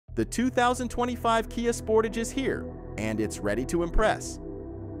The 2025 Kia Sportage is here, and it's ready to impress.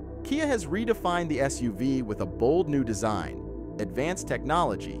 Kia has redefined the SUV with a bold new design, advanced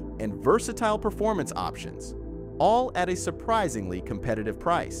technology, and versatile performance options, all at a surprisingly competitive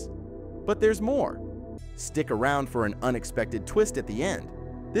price. But there's more. Stick around for an unexpected twist at the end.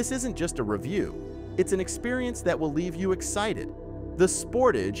 This isn't just a review, it's an experience that will leave you excited. The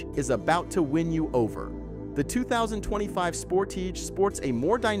Sportage is about to win you over. The 2025 Sportage sports a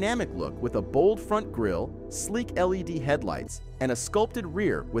more dynamic look with a bold front grille, sleek LED headlights, and a sculpted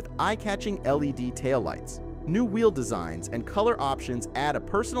rear with eye-catching LED taillights. New wheel designs and color options add a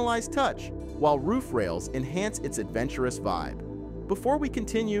personalized touch, while roof rails enhance its adventurous vibe. Before we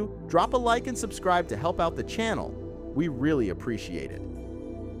continue, drop a like and subscribe to help out the channel. We really appreciate it.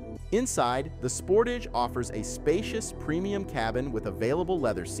 Inside, the Sportage offers a spacious premium cabin with available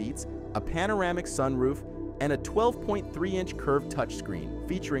leather seats, a panoramic sunroof, and a 12.3-inch curved touchscreen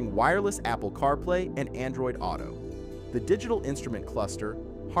featuring wireless Apple CarPlay and Android Auto. The digital instrument cluster,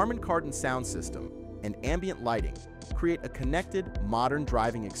 Harman Kardon sound system, and ambient lighting create a connected, modern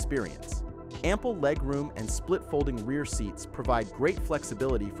driving experience. Ample legroom and split-folding rear seats provide great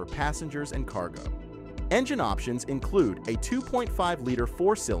flexibility for passengers and cargo. Engine options include a 2.5-liter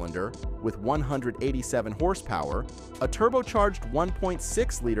four-cylinder with 187 horsepower, a turbocharged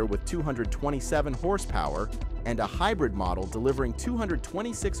 1.6-liter with 227 horsepower, and a hybrid model delivering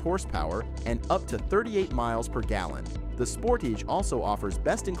 226 horsepower and up to 38 miles per gallon. The Sportage also offers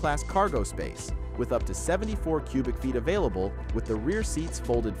best-in-class cargo space, with up to 74 cubic feet available with the rear seats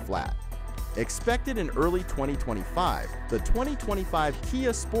folded flat. Expected in early 2025, the 2025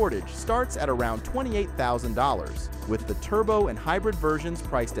 Kia Sportage starts at around $28,000, with the turbo and hybrid versions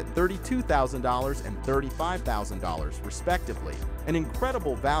priced at $32,000 and $35,000 respectively, an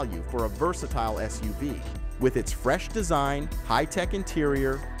incredible value for a versatile SUV. With its fresh design, high-tech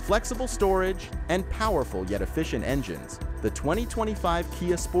interior, flexible storage, and powerful yet efficient engines, the 2025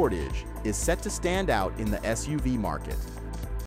 Kia Sportage is set to stand out in the SUV market.